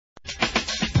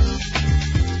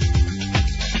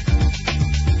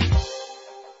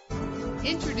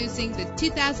Introducing the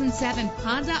 2007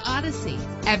 Honda Odyssey.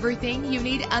 Everything you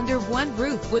need under one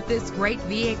roof with this great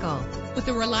vehicle. With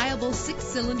a reliable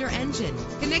 6-cylinder engine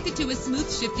connected to a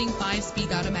smooth shifting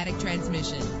 5-speed automatic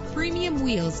transmission. Premium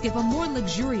wheels give a more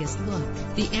luxurious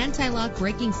look. The anti-lock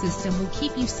braking system will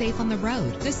keep you safe on the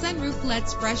road. The sunroof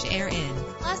lets fresh air in.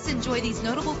 Plus, enjoy these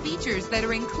notable features that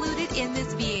are included in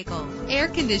this vehicle: air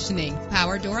conditioning,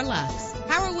 power door locks,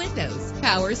 power windows,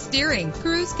 power steering,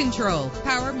 cruise control,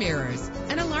 power mirrors,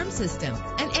 an alarm system,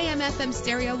 an AM/FM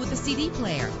stereo with a CD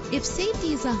player. If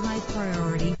safety is a high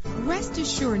priority, rest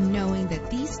assured knowing that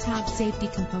these top safety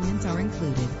components are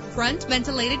included: front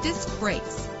ventilated disc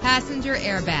brakes, passenger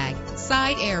airbag,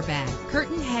 side airbag,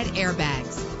 curtain head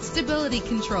airbags, stability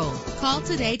control. Call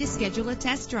today to schedule a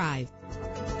test drive.